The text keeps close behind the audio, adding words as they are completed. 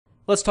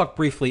let's talk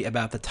briefly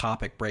about the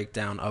topic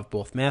breakdown of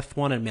both Math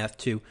 1 and Math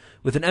 2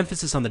 with an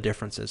emphasis on the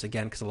differences,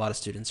 again, because a lot of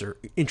students are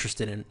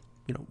interested in,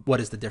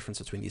 what is the difference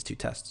between these two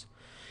tests.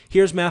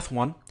 Here's Math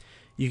 1.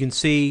 You can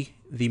see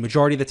the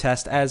majority of the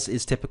test, as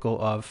is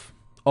typical of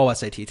all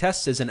SAT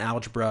tests, is in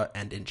algebra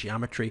and in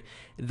geometry.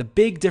 The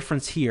big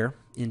difference here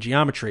in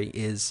geometry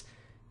is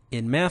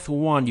in Math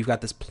 1, you've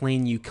got this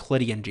plain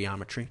Euclidean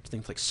geometry,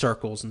 things like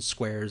circles and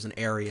squares and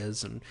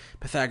areas and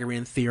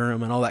Pythagorean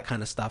theorem and all that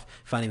kind of stuff,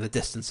 finding the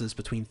distances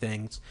between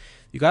things.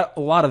 You got a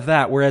lot of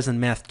that, whereas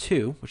in Math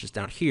 2, which is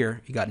down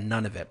here, you got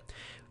none of it.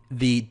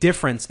 The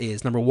difference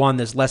is, number one,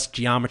 there's less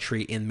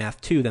geometry in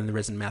Math 2 than there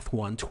is in Math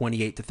 1,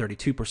 28 to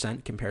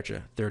 32% compared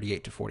to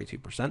 38 to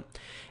 42%.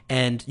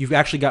 And you've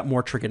actually got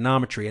more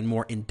trigonometry and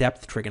more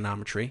in-depth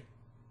trigonometry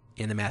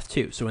in the Math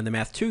 2. So in the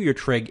Math 2, your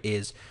trig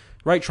is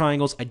right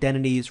triangles,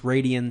 identities,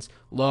 radians,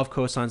 law of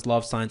cosines, law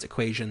of sines,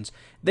 equations.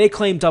 They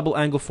claim double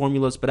angle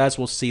formulas, but as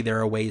we'll see, there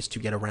are ways to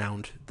get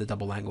around the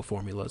double angle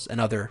formulas and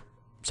other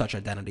such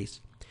identities.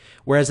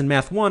 Whereas in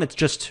Math 1, it's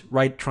just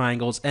right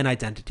triangles and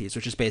identities,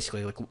 which is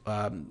basically like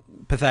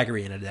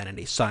Pythagorean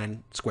identity,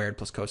 sine squared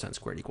plus cosine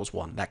squared equals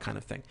 1, that kind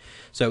of thing.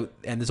 So,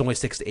 and there's only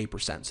 6 to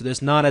 8%. So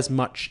there's not as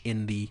much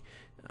in the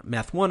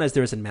Math 1 as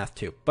there is in Math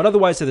 2. But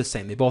otherwise, they're the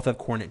same. They both have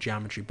coordinate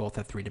geometry, both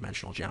have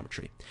three-dimensional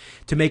geometry.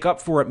 To make up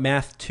for it,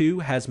 Math 2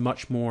 has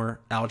much more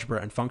algebra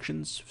and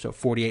functions, so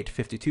 48 to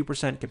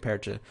 52%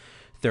 compared to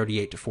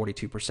 38 to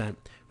 42%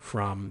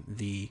 from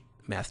the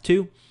Math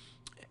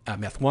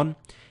 1.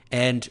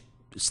 And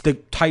the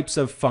types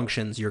of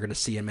functions you're going to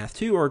see in Math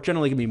 2 are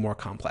generally going to be more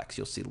complex.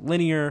 You'll see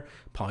linear,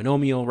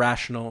 polynomial,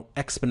 rational,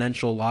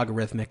 exponential,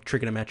 logarithmic,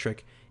 trigonometric,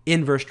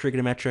 inverse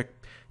trigonometric,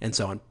 and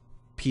so on.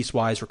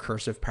 Piecewise,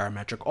 recursive,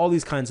 parametric, all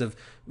these kinds of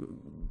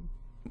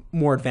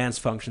more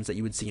advanced functions that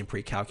you would see in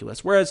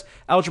pre-calculus. Whereas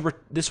algebra,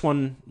 this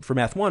one for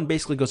Math 1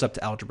 basically goes up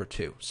to algebra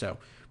 2. So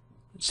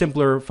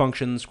simpler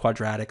functions,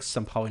 quadratics,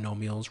 some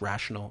polynomials,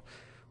 rational,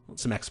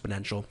 some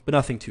exponential, but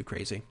nothing too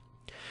crazy.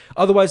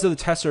 Otherwise, though, the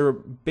tests are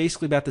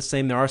basically about the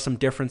same. There are some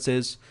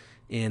differences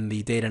in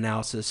the data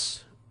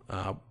analysis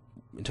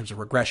in terms of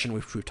regression,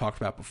 which we've talked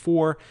about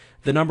before.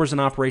 The numbers and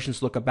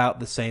operations look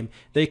about the same.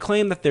 They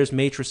claim that there's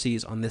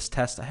matrices on this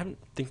test. I haven't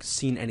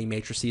seen any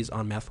matrices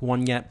on Math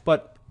 1 yet,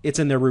 but it's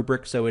in their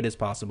rubric, so it is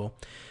possible.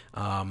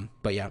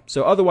 But yeah,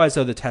 so otherwise,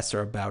 though, the tests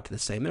are about the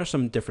same. There are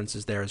some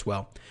differences there as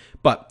well.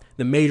 But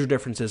the major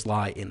differences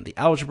lie in the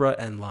algebra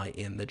and lie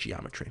in the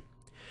geometry.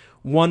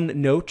 One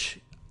note,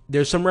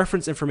 there's some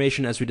reference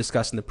information, as we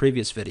discussed in the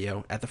previous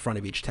video, at the front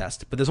of each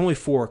test, but there's only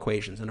 4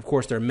 equations, and of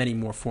course there are many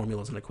more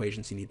formulas and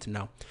equations you need to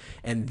know.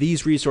 And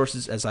these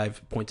resources, as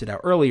I've pointed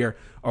out earlier,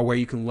 are where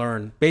you can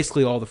learn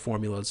basically all the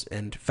formulas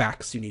and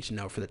facts you need to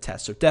know for the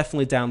test. So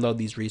definitely download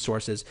these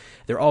resources.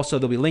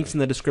 There'll be links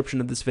in the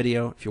description of this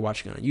video. If you're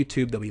watching on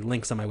YouTube, there'll be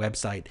links on my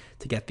website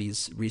to get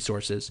these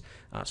resources.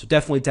 So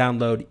definitely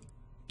download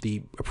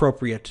the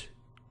appropriate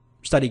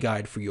study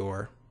guide for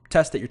your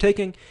test that you're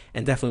taking,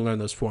 and definitely learn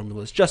those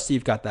formulas just so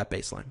you've got that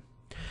baseline.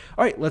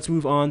 All right, let's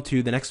move on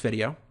to the next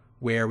video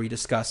where we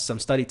discuss some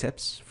study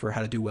tips for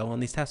how to do well on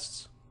these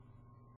tests.